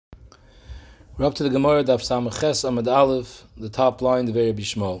We're up to the Gemara Daf Samach Amud Aleph, the top line, the very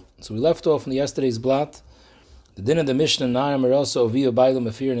Bishmol. So we left off in yesterday's blot. The din of the Mishnah Nedarim are also Ovia Bailam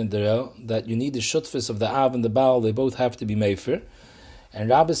Afir and Nedarim, that you need the shutfis of the Av and the Baal, they both have to be mefer.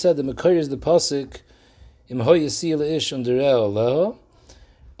 And Rabbi said the Mekir is the pasuk Im ho yasi leish und leho,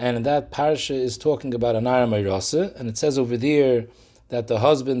 and in that parsha is talking about an Nedarim Rasa, and it says over there that the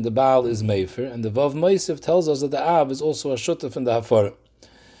husband, the Baal, is mefer, and the Vav Meisiv tells us that the Av is also a shutf in the Hafara.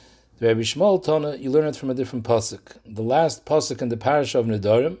 The Rabbi Shmuel Tana, you learn it from a different pasuk. The last pasuk in the parasha of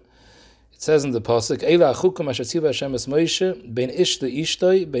Nedarim, it says in the pasuk, Eila achukum asher tziva Hashem es Moshe, ben ish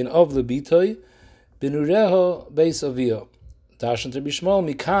leishtoi, ben av lebitoi, ben ureho beis avio. Darshan Rabbi Shmuel,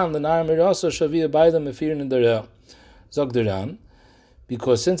 mikan l'nar miraso shavia baidam mefir nedarim. Zog deran,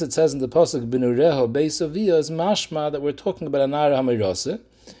 because since it says in the pasuk, ben ureho beis avio, is mashma that we're talking about a nar hamirasa,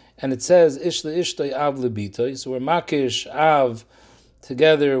 and it says ish leishtoi av lebitoi, so we're makish av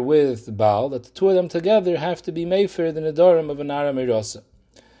together with Baal, that the two of them together have to be mefer the Nedarim of an Nedarim Mirasa.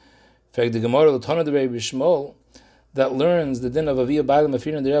 In fact, the Gemara L'Tana the Rabbi Shmuel that learns the din of Aviyah Bailam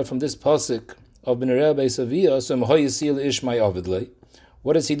Afir Nedarim from this pasuk of B'Nereh Beis Aviyah, so M'ho Yisil Ish My Avidlei.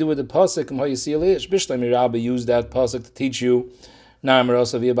 What does he do with the pasuk M'ho Yisil Ish? Bishlei Rabbi used that pasuk to teach you Nedarim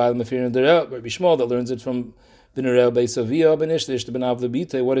Mirasa Aviyah Bailam Afir Nedarim. Rabbi Shmuel that learns it from B'Nereh Beis Aviyah Ben Ish Ish Ben Av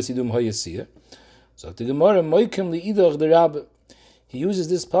Lebitei. What does he do M'ho Yisil? So the Gemara Moikim Li'idach the Rabbi. He uses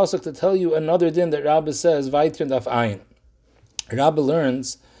this pasuk to tell you another din that Rabbi says, Vaytrin Daf Ayin. Rabbi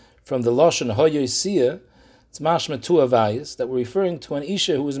learns from the Lashon Hoyosiyah, it's mashma two avayis, that we're referring to an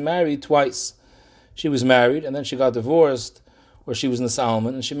Isha who was married twice. She was married, and then she got divorced, or she was in the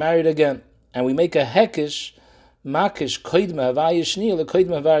Salmon, and she married again. And we make a hekish, makish, koidma avayis shniya, le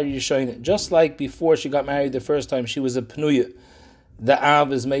koidma avayis yishoyne. Just like before she got married the first time, she was a pnuya. The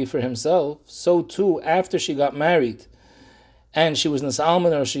Av is made for himself. So too, after she got married, and she was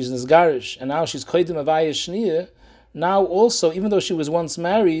Nisalman or she's Nisgarish, and now she's Koidim Avaya Shniya, now also, even though she was once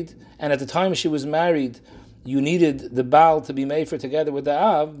married, and at the time she was married, you needed the Baal to be made for together with the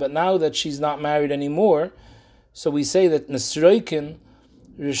Av, but now that she's not married anymore, so we say that Nisroikin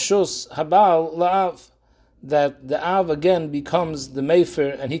Rishus Habal La'av, that the Av again becomes the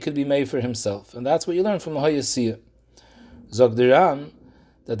Mefer, and he could be Mefer himself. And that's what you learn from Hoyasiyah. Zogdiran,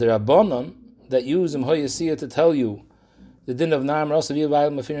 that the Rabbanon that use Hoyasiyah to tell you the din of Nedarim Rasa Aviyah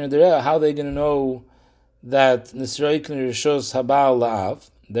Bailam Afir Nedarim, how are they going to know that Nisroikin Rishos Habal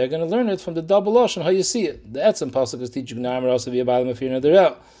La'av? They're going to learn it from the double Lashon, how you see it. The Etzem Pasuk is teaching Nedarim Rasa Aviyah Bailam Afir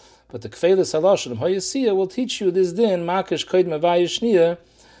Nedarim. But the Kfeilis HaLashon, how you see it, will teach you this din, Makish Koidem Avaya Shniya,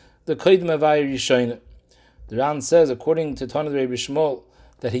 the Koidem Avaya Yishoyne. The Ran says, according to Tana the Rabbi Shmuel,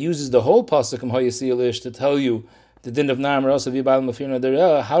 that he uses the whole Pasuk how you see it to tell you the din of Nedarim Rasa Aviyah Bailam Afir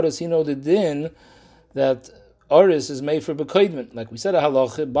Nedarim. How does he know the din that Oris is made for Bekoidman? Like we said, a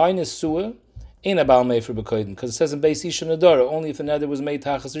halacha, by Nesua, ain't a Baal made for Bekoidman, because it says in Beis Isha Nedara, only if the nether was made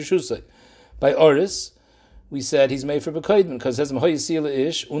Tachas Rishusay. By Oris, we said he's made for Bekoidman, because it says M'ho Yisila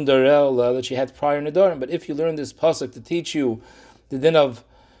Ish, Undarel, that she had prior Nedarim. But if you learn this pasuk to teach you the din of,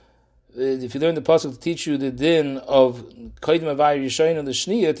 if you learn the pasuk to teach you the din of Koidem Avayir Yishayin and the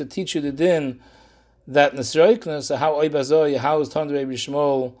Shniya, to teach you the din that Nesroikna, so how Oibazoy, how is Tana Rabbi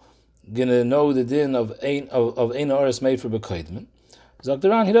Shmuel gonna know the din of ein oris made for bekoidman?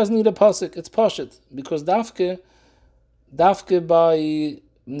 Zogdaran, he doesn't need a pasuk. It's pashut, because dafke by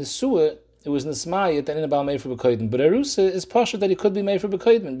nesua it was nesmayit and in a bal made for bekoidman. But erusa is pashut that he could be made for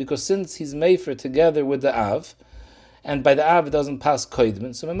bekoidman, because since he's made for together with the av, and by the av it doesn't pass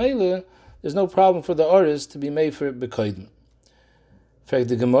koidman, so memela there's no problem for the oris to be made for bekoidman. In fact,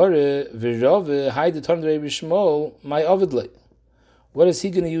 the Gemara v'rove haide Tana Rabbi Shmuel my avidlei. What is he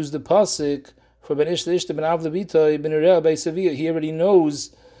going to use the pasuk for ben ish leishta ben av lebitoi ben ureah beis aviyah? He already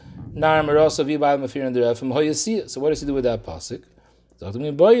knows Nedarim Mirasa Aviyah Bailam Afir Nedarim from Hoyasiyah. So what does he do with that pasuk? The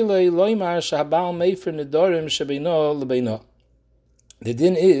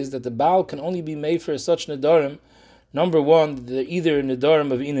din is that the Baal can only be made for such Nedarim. Number one, they're either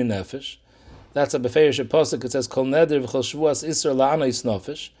Nedarim of inu nefesh. That's a beferish pasuk. It says kol neder v'chol shvuas isra la'anais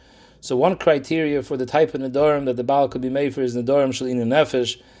nefesh. So one criteria for the type of Nedarim that the Baal could be made for is Nedarim shel inu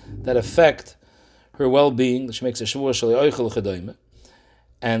nefesh, that affect her well-being, that she makes a shvua shel yoichel chedayme.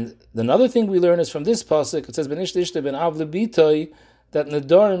 And another thing we learn is from this pasuk, it says ben ish lishta ben av lebitoi, that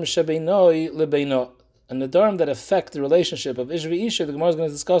Nedarim shebeinoi lebeino, a Nedarim that affect the relationship of ish v'isha. The Gemara is going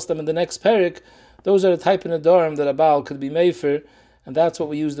to discuss them in the next parak. Those are the type of Nedarim that a Baal could be made for, and that's what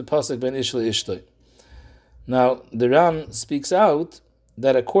we use the pasuk ben ish leishtoi. Now the Ran speaks out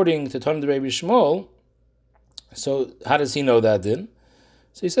that according to Tana the Rabbi Shmuel, so how does he know that din?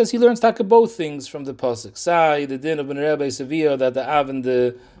 So he says he learns both things from the pasuk. Sai, the din of B'Nereh Beis Aviyah, that the Av and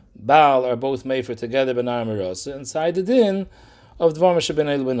the Baal are both mefer together b'nar merasa inside the din of dvar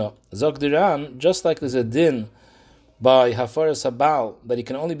meshabenel b'no. Zok diran, just like there's a din by hafaras habal that he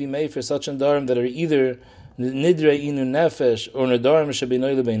can only be made for such nedarim that are either nidre inu nefesh or nedarim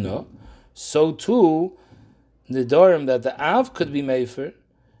meshabenel b'no, so too nedarim that the av could be made for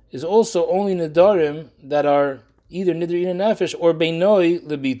is also only nedarim that are either nidre inu nefesh or beinoi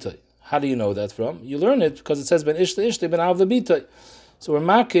lebitoi. How do you know that from? You learn it because it says ben ishta ishta ben av lebitoi. So we're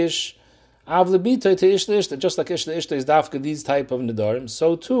makish av lebitoi to ishta ishta, just like ishta ishta is dafka these type of nedarim,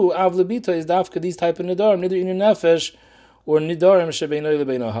 so too av lebitoi is dafka these type of nedarim, nidre inu nefesh or nidarim shebeinoi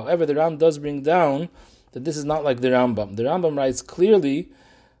lebeino. However, the Ram does bring down that this is not like the Rambam. The Rambam writes clearly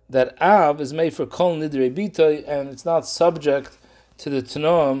that av is made for kol nidre bitoi and it's not subject to the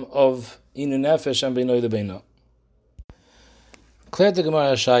tanoim of inu nefesh and beinoi lebeino. Clear the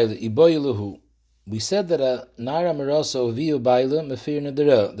Gemara Shaila, Iboyiluhu. We said that a Naira Meraso Viu Baila Mefir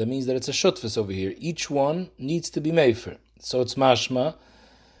Nedera. That means that it's a shutfus over here. Each one needs to be mefer. So it's mashma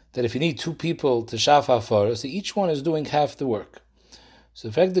that if you need two people to shaf hafara, so each one is doing half the work. So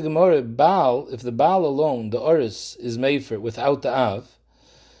in fact the Gemara Baal, if the Baal alone, the Oris, is mefer without the Av,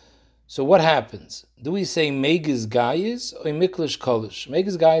 so what happens? Do we say Megiz Gayis or Miklish Kolish?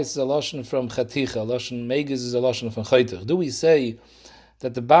 Megiz Gayis is a lashon from Chaticha, Megiz is a lashon from Chaytach. Do we say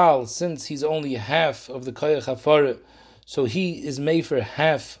that the Baal, since he's only half of the Koyach Hafara, so he is made for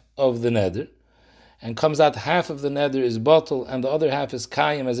half of the Neder, and comes out half of the Neder is bottle, and the other half is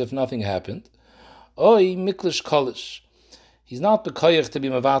Kayim as if nothing happened? Oi Miklish Kolish. He's not the Koyach to be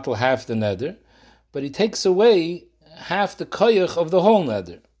Mavatal half the Neder, but he takes away half the Koyach of the whole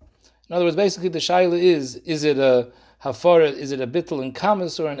Neder. In other words, basically the shaila is it a hafara, is it a bittul in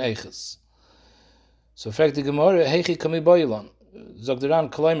kamas or an eiches? So, fragt the Gemara, heichi kami boilon.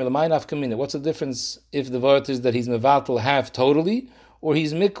 Zogdaran koloimer l'mayin af kamina. What's the difference if the word is that he's mevatel half totally, or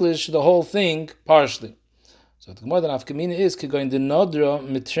he's miklish the whole thing partially? So the Gemara then af kamina is kigoin de nodra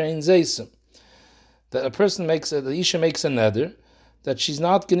mitrein zeisim. That a person the isha makes a neder that she's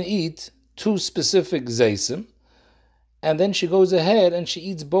not going to eat two specific zeisim, and then she goes ahead and she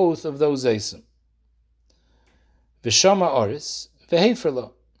eats both of those zeisim. V'shama oris,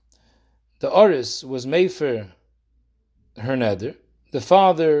 v'heferlo. The oris was mefer her neder, the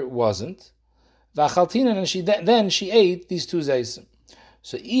father wasn't. V'achaltinan, and then she ate these two zeisim.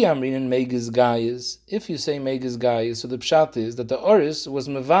 So iyamrin megiz gayis, if you say megiz gayis, so the pshat is that the oris was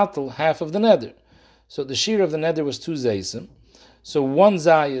mevatel half of the neder. So the shear of the neder was two zeisim. So one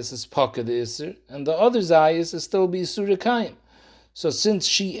zayis is paka the iser, and the other zayis is still be isur kayim. So since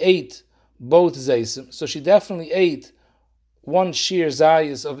she ate both zaysim, so she definitely ate one sheer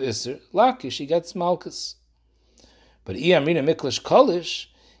zayis of iser, laki, she gets malchus. But iyamrina miklish kolish,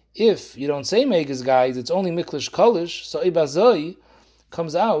 if you don't say megiz guys, it's only miklish kolish, so ibazoi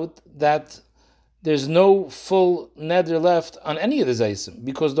comes out that there's no full neder left on any of the zaysim,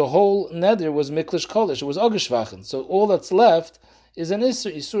 because the whole neder was miklish kolish, it was agishvachen. So all that's left is an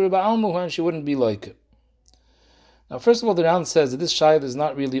isur ba'almuha, and she wouldn't be like it. Now, first of all, the Ran says that this shayla is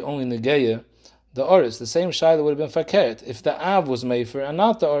not really only negeya, the oris. The same shayla would have been fakert. If the av was mefer and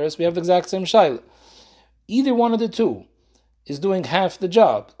not the oris, we have the exact same shayla. Either one of the two is doing half the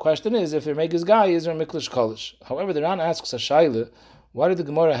job. Question is, if Megiz Gayis or Miklish Kolish. However, the Ran asks a shayla, why did the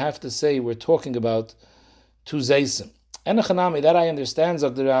Gemara have to say we're talking about two zeisim? And that I understand,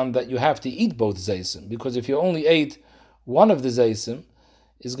 Zog the Ran, that you have to eat both zeisim, because if you only ate one of the zaysim,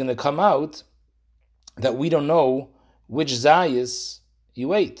 is going to come out that we don't know which zayis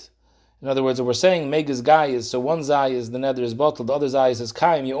you ate. In other words, if we're saying megiz gayis, so one zayis, the neder is bottled, the other zayis is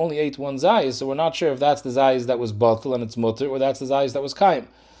kaim, you only ate one zayis, so we're not sure if that's the zayis that was bottled and it's mutter, or that's the zayis that was kaim.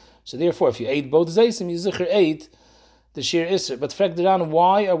 So therefore, if you ate both zaysim, you zicher ate the shir isser. But frekderan,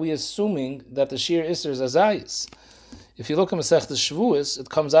 why are we assuming that the shir isser is a zayis? If you look at Masech the Shavuos, it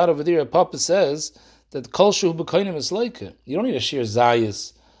comes out over there, Papa says that kol shu b'koinim is like it. You don't need a shir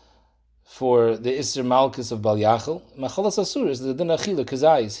zayis for the Isser Malchus of Bal Yachel. Machalas Asur is the din achila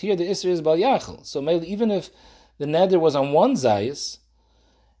kazayis. Here the Isser is Bal Yachel. So even if the neder was on one zayis,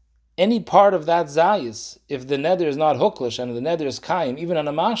 any part of that zayis, if the neder is not huklish and the neder is kaim, even on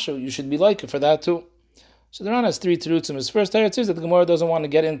a mashu, you should be like it for that too. So the Ran has three terutzim. His first teretz is that the Gemara doesn't want to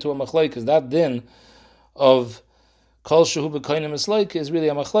get into a machlekes. That din of kol shehu b'koinim is like is really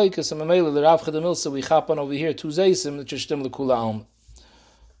a machlekes. And mamela the Rav Chedemilsa we chap on over here two zaysim that yishtim lekula alma.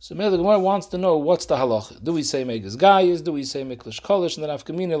 So the Gemara wants to know what's the halacha. Do we say megiz gayis? Do we say miklish kolish? And then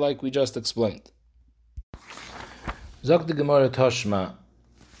afkamina like we just explained. Zok the Gemara Toshma.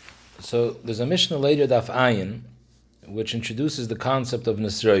 So there's a Mishnah later Daf Ayin which introduces the concept of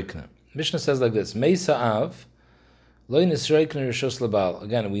Nesroikna. Mishnah says like this: Meisa Av Lo nisroikner rishus lebal.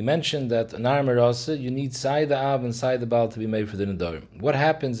 Again, we mentioned that an Narim Merasa, you need Sai the Av and Sai the Baal to be made for the Nedarim. What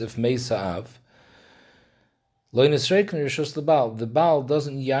happens if Mesa Av? Lo nisroikner rishus lebal. The Baal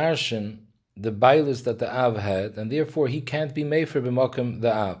doesn't yarshin the bailis that the Av had, and therefore he can't be made for b'makom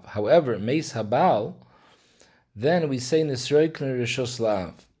the Av. However, Meis Habal, then we say nisroikner rishus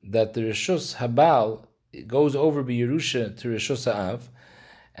la'av, that the rishus Habal goes over b'Yerusha to rishus Av,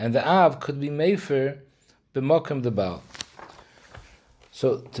 and the Av could be made for b'makom the Baal.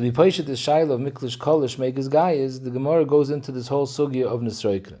 So to be paishet the shaila of miklish kolish megas gayis, the Gemara goes into this whole sugya of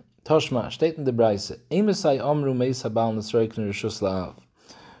nisroikner. Toshma steht in the Braise, Eimesai Amru Meis Habal nisroikner rishus la'av.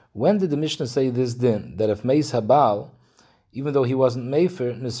 When did the Mishnah say this din, that if Meis Habal, even though he wasn't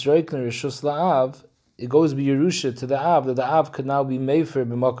Mefer, nisroikner rishus la'av, it goes b'Yerusha to the Av, that the Av could now be Mefer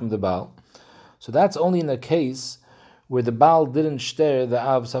b'makom the Baal. So that's only in a case where the Baal didn't shter the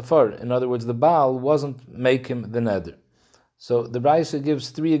Av's hafar. In other words, the Baal wasn't making the neder. So the Braisa gives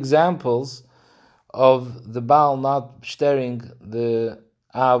 3 examples of the Baal not shtering the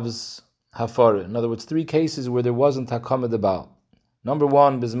Av's hafar. In other words, 3 cases where there wasn't hakama the Baal. Number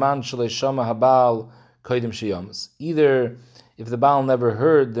 1, bizman shalei shama habal koidim shiyamas. Either if the Baal never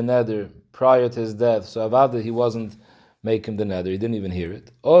heard the neder prior to his death, so avada he wasn't making the neder, he didn't even hear it.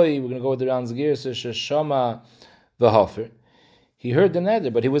 Oi, we're going to go with the Ran's Girsa shama v'hafer. He heard the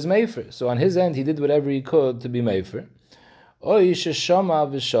neder, but he was mefer. So on his end, he did whatever he could to be mefer. Oi sheshama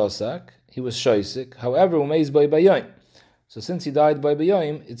v'shosak. He was shoisik. However, umeiz by bayoim. So since he died by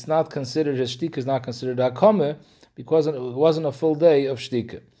bayoim, it's not considered, his shtika is not considered hakama, because it wasn't a full day of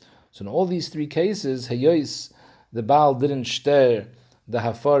shtika. So in all these 3 cases, hayois, the Baal didn't shter the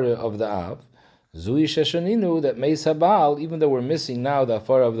hafara of the Av. Zui sheshaninu, that Meis HaBaal, even though we're missing now the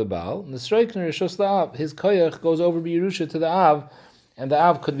hafara of the Baal, nisroikner rishus la'av, his koyach goes over b'Yerusha to the Av, and the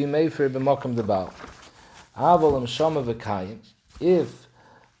Av could be made for b'makom the Baal. Aval shama v'kayim, if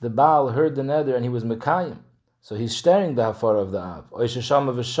the Baal heard the neder and he was mekayim, so he's staring the hafara of the Av.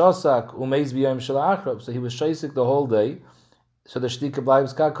 Oishashama v'shosak umeiz b'yom shalachrav. So he was shaisik the whole day, so the shtika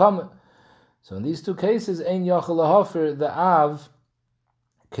bleibt kakama. So in these 2 cases, ein yachal lahafer, the Av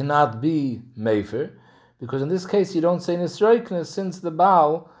cannot be mefer, because in this case you don't say nisroikner, since the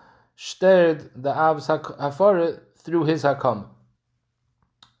Baal stared the Av's hafara through his hakama.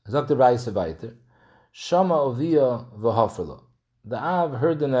 Zok the Braise weiter, shama ovia v'haferlo. The Av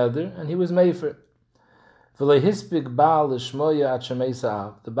heard the neder and he was mefer. The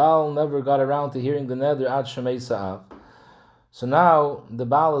Baal never got around to hearing the neder ad shemeisa av. So now the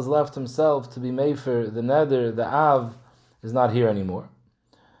Baal has left himself to be mefer the neder. The Av is not here anymore.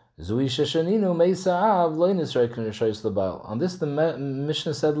 On this, the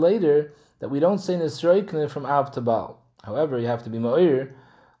Mishnah said later that we don't say nisroikner from Av to Baal. However, you have to be ma'ir.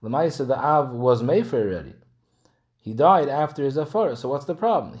 L'maisa, the Av was mefer already. He died after his afar. So what's the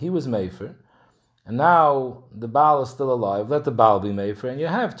problem? He was mefer. And now the Baal is still alive. Let the Baal be mefer, and you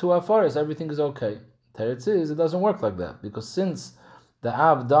have 2 afaras. Everything is okay. Teretz is, it doesn't work like that, because since the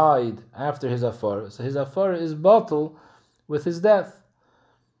Av died after his afar, so his afar is bottled with his death.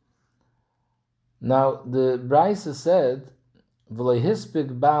 Now the Braisa said, "V'lo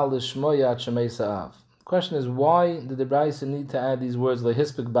hispik Baal l'shmoya shemeisa Av." The question is, why did the Braisa need to add these words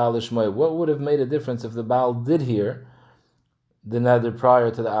 "lehispik Baal l'shmoya"? What would have made a difference if the Baal did hear the neder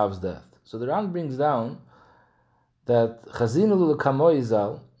prior to the Av's death? So the Ran brings down that Chazinu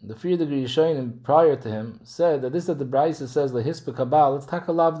l'kamoizal, the 3 degree Yishonim prior to him, said that the Braisa says lehispik habal, it's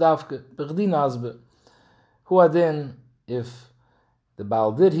takalav dafke b'chdi nazbe. Hu adin, if the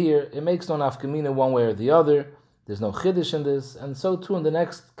Baal did hear, it makes no nafkamina one way or the other. There's no chiddush in this, and so too in the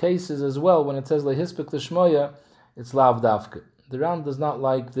next cases as well. When it says lehispik l'shmoya, it's lav dafke. The Ran does not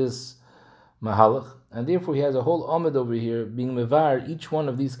like this mahalach, and therefore he has a whole amid over here being mevar each one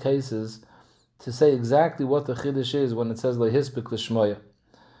of these cases to say exactly what the chiddush is when it says lehispik l'shmoya.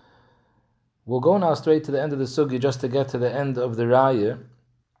 We'll go now straight to the end of the sugi just to get to the end of the raya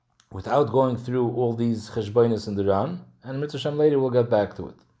without going through all these cheshbonis in the Ran, and Mitzvah Shem later we'll get back to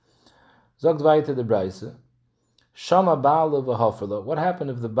it. Zogt weiter the Braise, shama Baal v'haferlo. What happened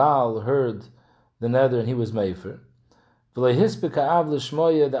if the Baal heard the neder and he was mefer? V'lehispik ha'av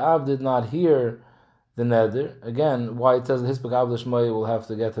l'shmoya, the Av did not hear the neder. Again, why it says lehispik ha'av l'shmoya, we'll have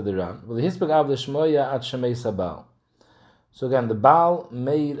to get to the Ran. V'lehispik ha'av l'shmoya at shemeisa Baal. So again, the Baal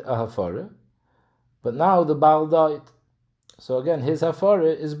made a hafara, but now the Baal died. So again, his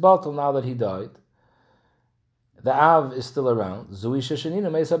hafara is bottled now that he died. The Av is still around. Zui sheshanina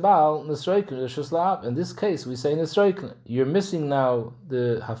meisa Baal nisroikner rishus la'av. In this case, we say nisroikner. You're missing now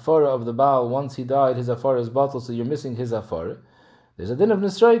the hafara of the Baal. Once he died, his hafara is bottled, so you're missing his hafara. There's a din of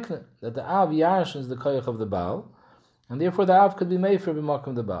nisroikner, that the Av yarshins the koyach of the Baal, and therefore the Av could be Mefer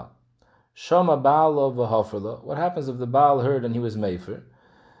b'makom the Baal. Shama Baal v'haferla. What happens if the Baal heard and he was Mefer?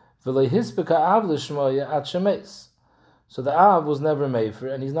 V'lei hispeka Av l'shmoya at shemes. So the Av was never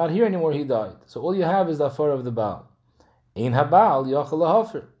Mefer, and he's not here anymore, he died. So all you have is the Hafar of the Baal. Ein ha-Baal yochel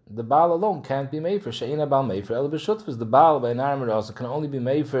lahafer. The Baal alone can't be Mefer. She'ein ha-Baal Mefer el b'shutfus. The Baal by Nedarim Daf can only be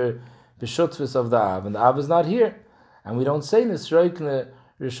Mefer b'shutfus of the Av, and the Av is not here. And we don't say nisroikne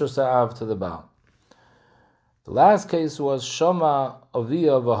rishus Av to the Baal. The last case was Shama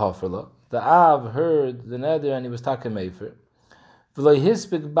Aviyah v'haferla. The Av heard the Neder and he was taken Mefer. V'lo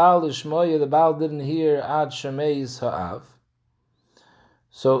hispik Baal l'shmoya. The Baal didn't hear ad shemeis ha'av.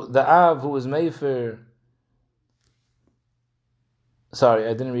 So the Av who was Mefer. Sorry,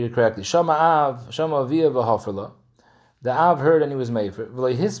 I didn't read it correctly. Shama Aviyah v'haferla. The Av heard and he was Mefer.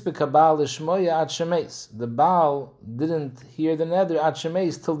 V'lo hispik Baal l'shmoya ad shemeis. The Baal didn't hear the Neder ad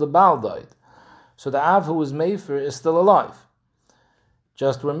shemeis till the Baal died. So the Av who was Mefer is still alive.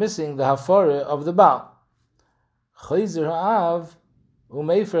 Just we're missing the Hafara of the Baal. Chayzer ha'av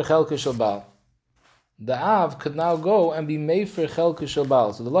u'Mefer chelke shel Baal. The Av could now go and be Mefer chelke shel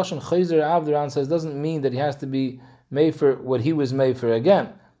Baal. So the Lashon Chayzer ha'av, the Ran says, doesn't mean that he has to be Mefer what he was Mefer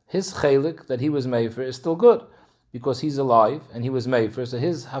again. His chelik that he was Mefer is still good because he's alive and he was Mefer, so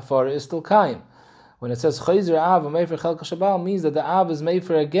his Hafara is still Kaim. When it says Chayzer Av u'Mefer chelke shel Baal, means that the Av is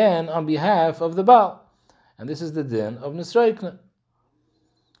Mefer again on behalf of the Baal. And this is the din of Nisroikne.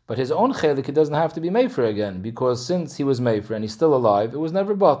 But his own chelik, it doesn't have to be Mefer again, because since he was Mefer and he's still alive, it was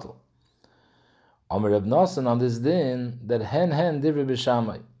never bottled. Amar Reb Nosson on this din, that hen divri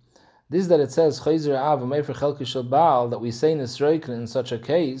b'shamai. This that it says Chayzer Av u'Mefer chelke shel Baal, that we say Nisroikne in such a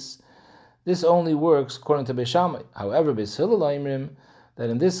case, this only works according to Beishamai. However, Beis Hillel Oimrim, that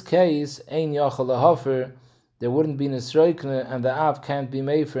in this case, Ein Yachal Lahafer, there wouldn't be Nisroikne, and the Av can't be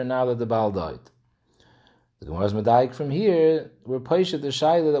Mefer now that the Baal died. The Gemara's Medayik from here, we're Paishat the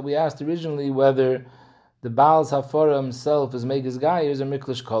Shaila that we asked originally whether the Baal's Hafara himself is Megas Gayers or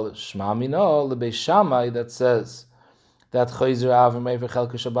Miklish Kolish. Shma Mino, the Beis Shammai that says that Chayzer Av Mefer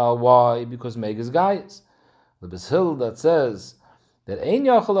chelke shel Baal. Why? Because Megas Gayers. The Beis Hillel that says that Ein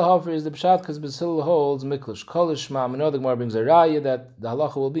Yachal Lahafer is the Pshat because Beis Hillel holds Miklish Kolish. Shma Mino, the Gemara brings a raya that the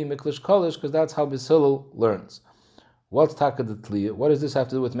halacha will be Miklish Kolish because that's how Beis Hillel learns. What's Taka the Tliya? What does this have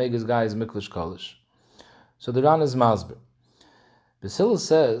to do with Megas Gayers Miklish Kolish? So the Ran is Masber. Beis Hillel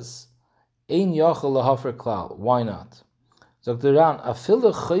says, Ein Yachal Lahafer Klal. Why not? So the Ran,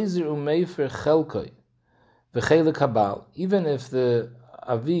 Afile Chayzer u'Mefer chelkoi v'chelik habal. Even if the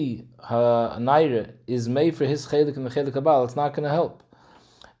Avi Ha'naira is Mefer his chelik and the chelik habal, it's not going to help.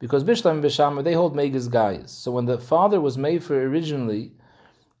 Because Bishlam and Bishama, they hold Megas Gayas. So when the father was Mefer originally,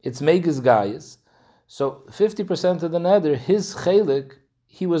 it's Megas Gayas. So 50% of the Neder, his chelik,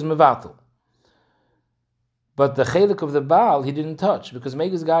 he was Mevatel. But the chelik of the Baal, he didn't touch, because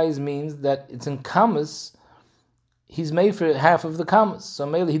Megas Gayas means that it's in Kamas, he's made for half of the Kamas. So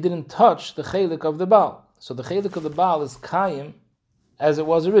mainly he didn't touch the chelik of the Baal. So the chelik of the Baal is Kayim as it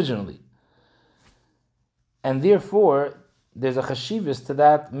was originally. And therefore, there's a chashivas to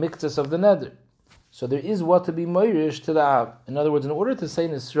that miktas of the Neder. So there is what to be moirish to the Av. In other words, in order to say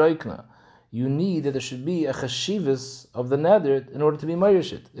Nisroikna, you need that there should be a chashivas of the Neder in order to be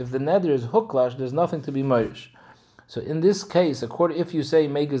moirish it. If the Neder is huklash, there's nothing to be moirish. So in this case, if you say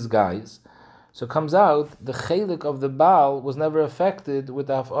Megas Gayas, so it comes out the chelik of the Baal was never affected through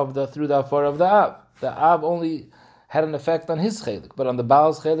the afar of the Av. The Av only had an effect on his chelik, but on the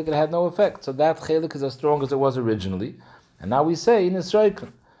Baal's chelik it had no effect. So that chelik is as strong as it was originally. And now we say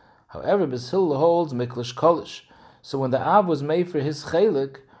Nisroikna. However, Beis Hillel holds Miklish Kolish. So when the Av was made for his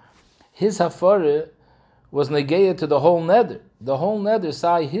chelik, his hafara was negeya to the whole neder. The whole neder,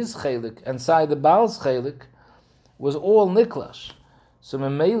 sai his chelik and sai the Baal's chelik, was all niklash. So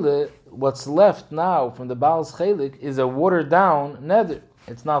memele, what's left now from the Baal's chelik is a watered down neder.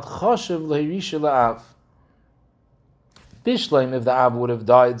 It's not choshev lehirisha la'av. Bishleim, if the Av would have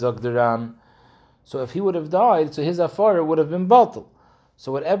died, Zogdaran. So if he would have died, so his hafara would have been bottled.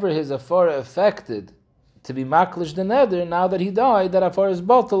 So whatever his hafara affected to be maklish the neder, now that he died, that hafara is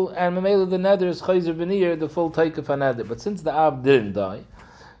bottled, and memele the neder is chayzer v'nir, the full take of a neder. But since the Av didn't die,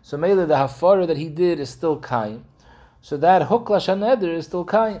 so memele the hafara that he did is still kaim. So that huklash haneder is still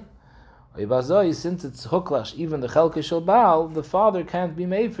kaim. Since it's huklash, even the chelke shel Baal, the father can't be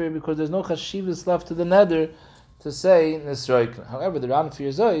mefer because there's no chashivas left to the neder to say nisroik. However, the Ran for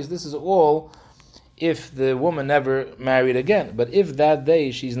Zois, this is all if the woman never married again. But if that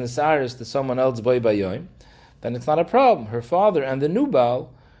day she's nesaris to someone else boy bayoim, then it's not a problem. Her father and the new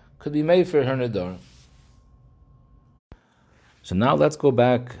Baal could be mefer her nedarim. So now let's go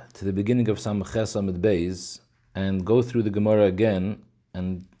back to the beginning of Samach Ches Amud Beis and go through the Gemara again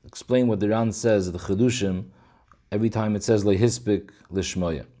and explain what the Ran says, the Chedushim, every time it says lehispik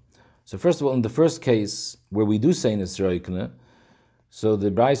lishmoya. So first of all, in the first case, where we do say Nisroikne, so the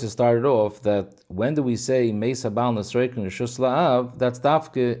Brisa started off that when do we say Meis HaBaal Nisroikne Rishus La'av, that's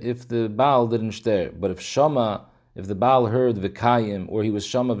dafke if the Baal didn't shter. But if the Baal heard Vikayim, or he was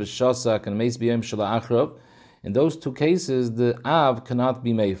Shama Vishosak and Meis B'yem Shala Achrav, in those two cases, the Av cannot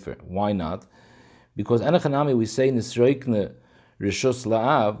be Mefer. Why not? Because Enochanami we say Nisroikne Rishus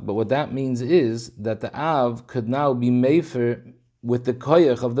La'av, but what that means is that the Av could now be Mefer with the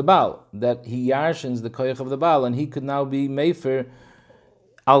koyach of the Baal, that he yarshins the koyach of the Baal, and he could now be Mefer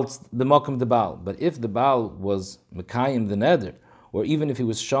out the Mokum the Baal. But if the Baal was Mekayim the Neder, or even if he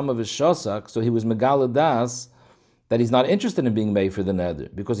was Shama Vishosak, so he was Megala Das, that he's not interested in being Mefer the Neder,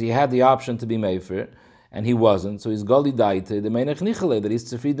 because he had the option to be Mefer, and he wasn't, so he's Gali Daite, the Meinech Nichale, that he's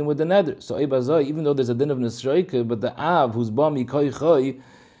Tzefridim with the Neder. So Eibazoi, even though there's a din of Nisroike, but the Av, who's Bami Koy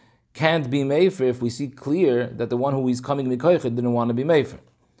can't be Mefer if we see clear that the one who is coming Mikoyche didn't want to be Mefer.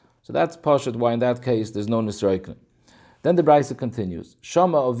 So that's Pashat why in that case there's no Nisroike. Then the Brisa continues.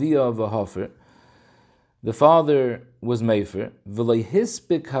 Shama Aviyah V'Hofer, the father was Mefer,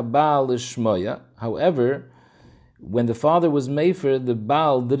 V'leihispik HaBaal Lishmoya. However, when the father was Mefer, the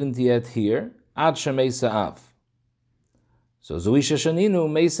Baal didn't yet hear, Ad Shemeisa Av. So Zuisha Shaninu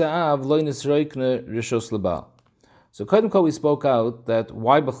Meisa Av Loi Nisroikne Rishos LeBaal. So Kodem we spoke out that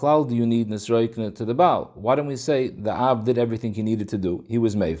why Bechlal do you need Nisroikne to the Baal? Why don't we say the Av did everything he needed to do? He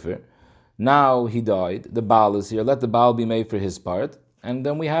was Mefer. Now he died. The Baal is here. Let the Baal be made for his part. And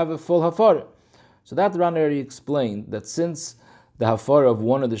then we have a full Hafara. So that Ran already explained that since the Hafara of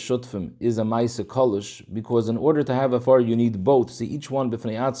one of the Shutfim is a Maisa Kolish, because in order to have Hafara you need both. See, each one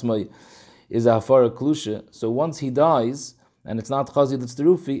B'fnei Atzmai is a Hafara Klusha. So once he dies, and it's not Chazid, it's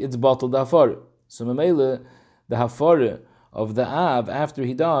Terufi, it's bottled Hafara. So Mamela, the Hafara of the Av after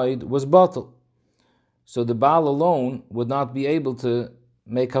he died was bottled. So the Baal alone would not be able to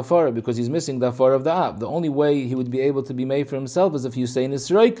make Hafara because he's missing the Hafara of the Av. The only way he would be able to be made for himself is if you say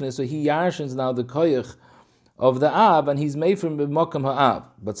Nisroikne, so he yarshins now the Koyach of the Av and he's made from B'Mokam Ha'av.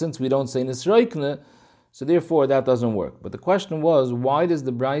 But since we don't say Nisroikne, so therefore that doesn't work. But the question was, why does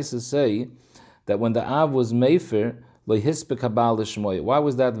the Brisa say that when the Av was Mefer, Lo Hispek HaBaal Lishmoy? Why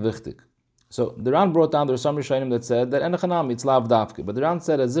was that wichtig? So the Ran brought down, there are some Rishonim that said that Enochanami, it's Lav Dafke. But the Ran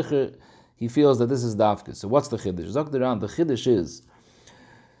said, as Zicher, he feels that this is Dafke. So what's the Chiddush? Zok the Ran, the Chiddush is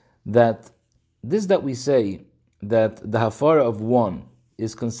that this that we say, that the Hafara of one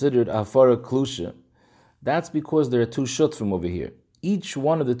is considered a Hafara Klusha, that's because there are two Shutfim over here. Each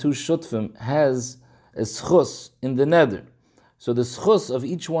one of the two Shutfim has a Schus in the Neder. So the schus of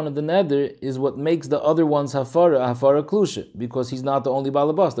each one of the neder is what makes the other one's hafara klusha, because he's not the only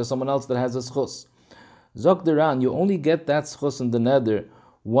balabas. There's someone else that has a schus. Zok Deran, you only get that schus in the neder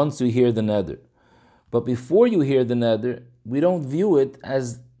once you hear the neder. But before you hear the neder, we don't view it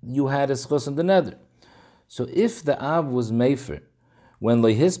as you had a schus in the neder. So if the Av was mefer, when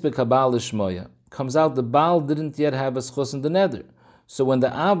lehispek HaBaal Lishmoya, comes out the Baal didn't yet have a schus in the neder. So when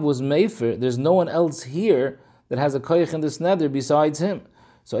the Av was mefer, there's no one else here that has a koyach in this neder besides him.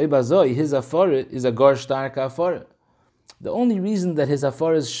 So Ibazoi, his afara is a gar stark afara. The only reason that his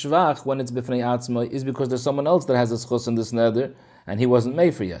afara is shvach when it's b'fnei atzma is because there's someone else that has a schus in this neder and he wasn't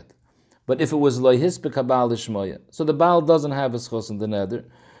mefer yet. But if it was lo hispek HaBaal Lishmoya, so the Baal doesn't have a schus in the neder.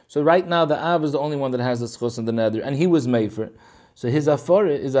 So right now the Av is the only one that has a schus in the neder and he was mefer. So his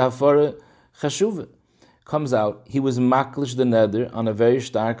afara is a hafara chashuva. Comes out, he was maklish the neder on a very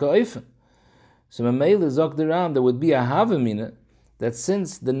stark oifen. So Mamela Zok Deran, there would be a Havamina that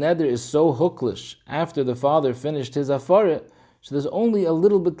since the neder is so hooklish after the father finished his afara, so there's only a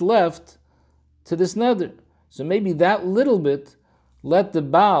little bit left to this neder. So maybe that little bit let the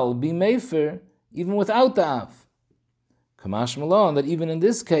Baal be mefer even without the Av. Kamash Malon, that even in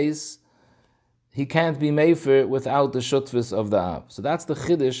this case, he can't be mefer without the shutfis of the Av. So that's the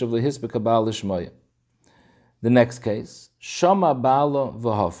chiddush of the Hispek HaBaal Lishmoya. The next case, Shama Baala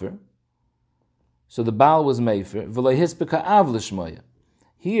V'Hofer. So the Baal was mefer, v'lo hispek ha'av lishmoya.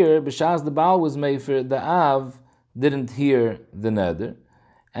 Here, b'shas the Baal was mefer, the Av didn't hear the neder,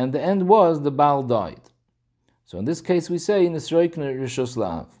 and the end was the Baal died. So in this case we say, Nisroikne Rishos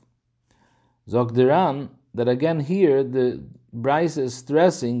La'av. Zok Deran, that again here, the Brisa is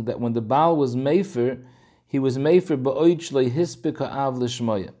stressing that when the Baal was mefer, he was mefer ba'oich lo hispek ha'av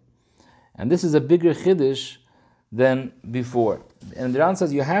lishmoya. And this is a bigger chiddush than before. And the Ran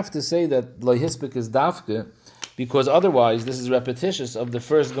says you have to say that lo hispek is dafke, because otherwise this is repetitious of the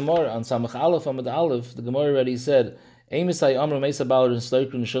first Gemara on Samach Aleph Amud Aleph. The Gemara already said, one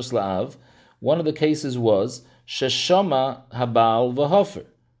of the cases was sheshama habal v'hofer.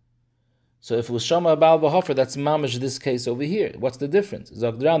 So if it was shama habal v'hofer, that's mamash this case over here. What's the difference?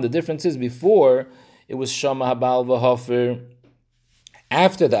 Zogdran, the difference is before it was shama habal v'hofer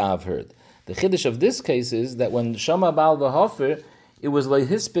after the Av heard. The chiddush of this case is that when shama habal v'hofer, it was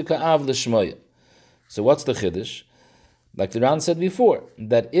lehispika av l'shmoya. So what's the chiddush? Like the Ran said before,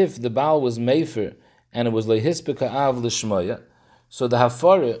 that if the Baal was mefer and it was lehispika av l'shmoya, so the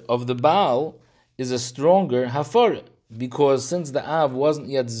hafara of the Baal is a stronger hafara, because since the Av wasn't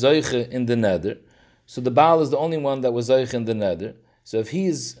yet zoiche in the neder, so the Baal is the only one that was zoiche in the neder. So if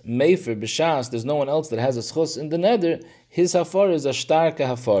he's mefer b'shas, there's no one else that has a schus in the neder, his hafara is a starke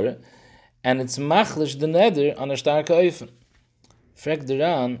hafara, and it's machlish the neder on a starke oifen. Frek the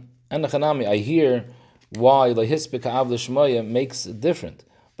Ran, and the Chanami, I hear why lehispika av l'shmoya makes it different.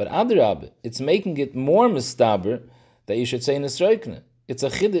 But adrab, it's making it more mistaber that you should say nisroikne. It's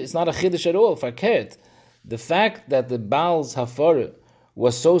not a chiddush at all. Fakert, the fact that the Baal's hafara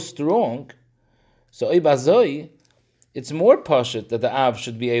was so strong, so ibazoi, it's more pashut that the av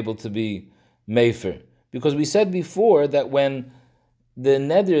should be able to be mefer, because we said before that when the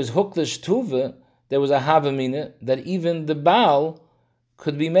neder is huklish tuva, there was a havamina that even the Baal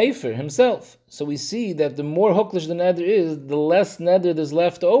could be mefer himself. So we see that the more huklish the neder is, the less neder there's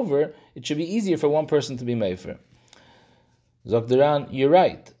left over. It should be easier for one person to be mefer. Zogdaran, you're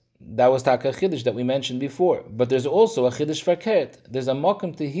right. That was taka chiddush that we mentioned before. But there's also a chiddush fakert. There's a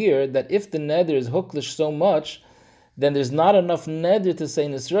mokum to hear that if the neder is huklish so much, then there's not enough neder to say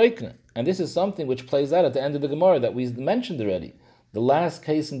nisroikna. And this is something which plays out at the end of the Gemara that we mentioned already. The last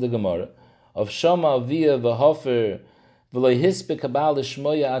case in the Gemara of Shama Avia v'hofer v'lohispik habal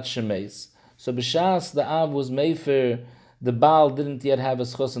l'shmoya at shemeis. So b'shas the Av was mefer, the Baal didn't yet have a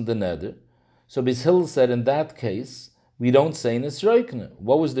schos in the neder. So Bishil said in that case, we don't say nisroikna.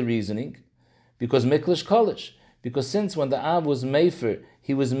 What was the reasoning? Because miklish kolish. Because since when the Av was mefer,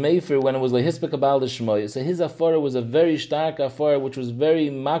 he was mefer when it was lehispik habal l'shmoya. So his afara was a very stark afara, which was very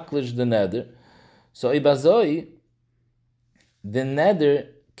maklish the neder. So ibazoi, the neder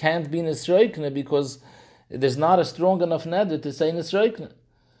can't be nisroikna because there's not a strong enough neder to say nisroikna.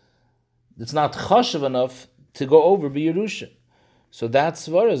 It's not chashav enough to go over b'Yerusha. So that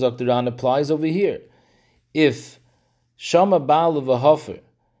svara Zoktaran applies over here. If Shama Baal v'hofer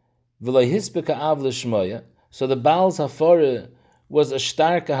v'lohispika av l'shmoya, so the Baal's hafara was a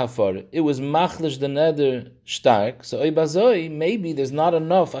starke hafara. It was machlish the neder stark. So oibazoi, maybe there's not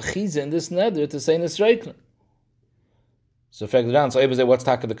enough achiza in this neder to say nisroikna. So Fekran, so oibazoi, what's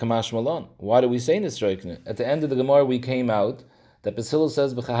taka the kamash malon? Why do we say nisroikna? At the end of the Gemara we came out that Basil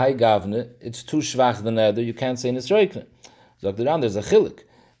says b'chahai gavne, it's too shvach the neder, you can't say nisroikna. So there's a chilik.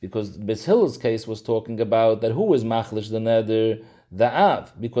 Because Bishil's case was talking about that who was machlish the neder, the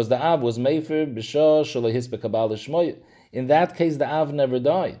Av, because the Av was mefer b'shah shalahispek habal l'shmoya. In that case, the Av never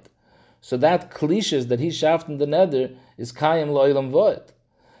died. So that cliches that he shaft in the neder is kayim lo'ilam void.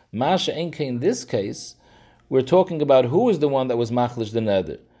 Masha enke in this case, we're talking about who is the one that was machlish the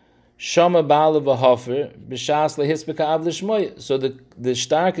neder. Shama Baal v'hofer b'shas lehispek av l'shmoya. So the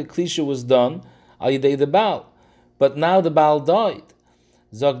starke cliche was done al yidei the Baal, but now the Baal died.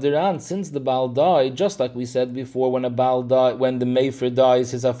 Zogdaran, since the Baal died, just like we said before, when a Baal died, when the mefer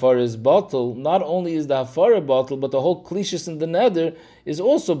dies, his hafara is bottle. Not only is the hafara bottle, but the whole klishis in the neder is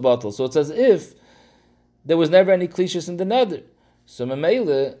also bottle. So it's as if there was never any klishis in the neder. So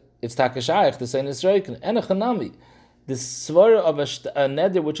memele, it's takashayach to say nisroikin and a chanami. The svara of a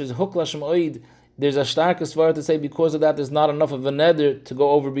neder which is huklashem oid, there's a stark svara to say because of that there's not enough of a neder to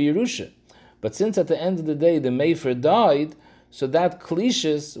go over b'Yerusha. But since at the end of the day the mefer died, so that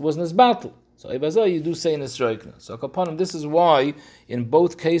cliches was nisbatel. So ibazah you do say nisroikna. So kapanim, this is why in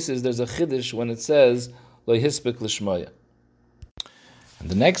both cases there's a chiddush when it says lo hispik l'shmoya. And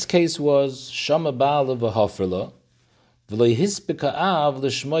the next case was shama baal v'hoferla v'lo hispik ha'av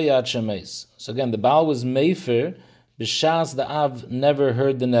l'shmoya at shemeis. So again, the baal was mefer b'shas the av never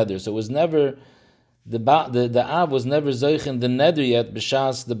heard the neder. So it was never the av was never zoich in the neder yet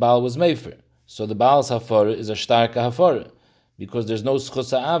b'shas the baal was mefer. So the baal's hafara is a starke hafara, because there's no schus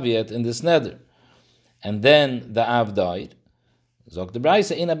ha'av yet in this neder. And then the Av died. Zog the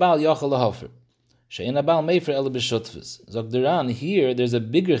Braisa in a Baal Yochel Hofer. She'in a Baal Mefer ele b'shutfus. Zog the Ran, here there's a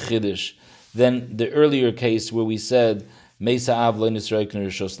bigger chiddush than the earlier case where we said Meisa Av lo nisroikner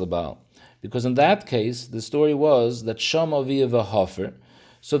rishos l'Baal. Because in that case, the story was that Shom Avia v'Hofer,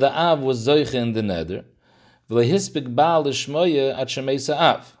 so the Av was zoiche in the neder, v'lehispik Baal l'shmoya at shemeisa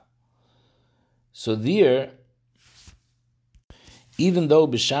Av. So there, even though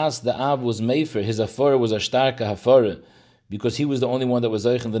b'shas the Av was mefer, his hafara was a starke hafara, because he was the only one that was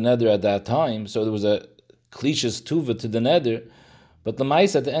zoich in the neder at that time, so there was a klishas tuva to the neder, but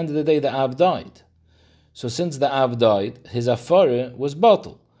Lamaisa, at the end of the day, the Av died. So since the Av died, his afara was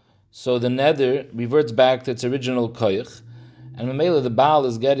bottled. So the neder reverts back to its original koyach, and Mamela, the Baal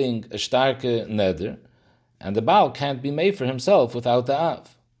is getting a starke neder, and the Baal can't be made for himself without the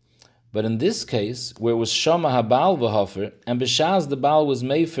Av. But in this case, where it was Shama HaBaal v'hofer, and B'shaz the Baal was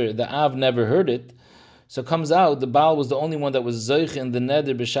mefer, the Av never heard it, so it comes out the Baal was the only one that was zoich in the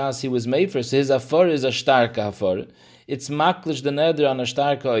neder B'shaz he was mefer, so his afar is a starke afar. It's maklish the neder on a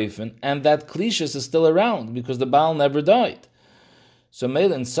starke oifen, and that klishas is still around, because the Baal never died. So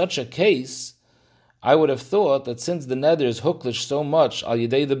Mele, in such a case, I would have thought that since the neder is huklish so much al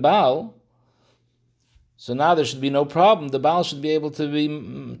yidei the Baal, so now there should be no problem. The Baal should be able to be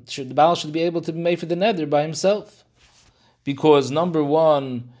made for the neder by himself, because number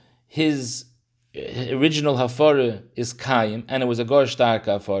one, his original hafara is kayim, and it was a gar stark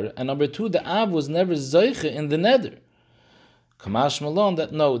hafara, and number two, the Av was never zoiche in the neder. Kamash malon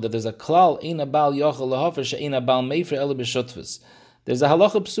that there's a klal ein a Baal yochel lahafer she'ein a Baal mefer ele b'shutfus. There's a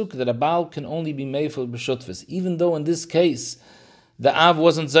halacha psuk that a Baal can only be mefer b'shutfus, even though in this case the Av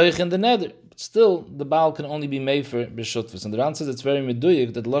wasn't zoiche in the neder. Still, the Baal can only be mefer b'shutfus. And the Ran says it's very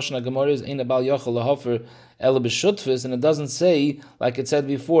meduyik that Lashon HaGemara is ein a Baal yochel lahafer ele b'shutfus, and it doesn't say, like it said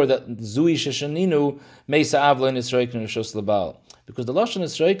before, that zui sheshaninu meisa av lo nisroikin rishos l'Baal, because the Lashon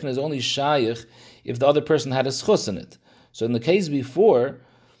nisroikin is only shayich if the other person had a schus in it. So in the case before,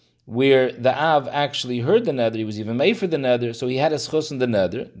 where the Av actually heard the neder, he was even made for the neder, so he had a schus in the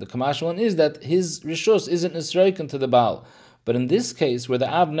neder, the Kamash one is that his rishos isn't nisroikin to the Baal. But in this case, where the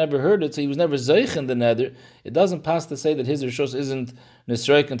Av never heard it, so he was never zoich in the neder, it doesn't pass to say that his rishos isn't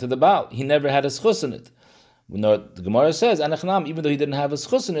nisroikin to the Baal. He never had a schus in it. No, the Gemara says, Anachnam, even though he didn't have a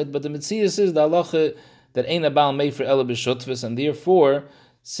schus in it, but the Metzias is the halacha that ain't a Baal made for ele b'shutfus, and therefore,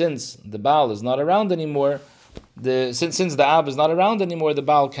 since the Baal is not around anymore, since the Av is not around anymore, the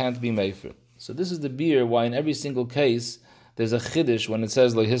Baal can't be made for. So this is the beer why in every single case there's a chiddush when it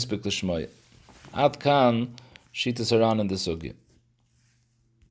says lo hispik l'shmoya. Ad kan shitas haran in the sugya.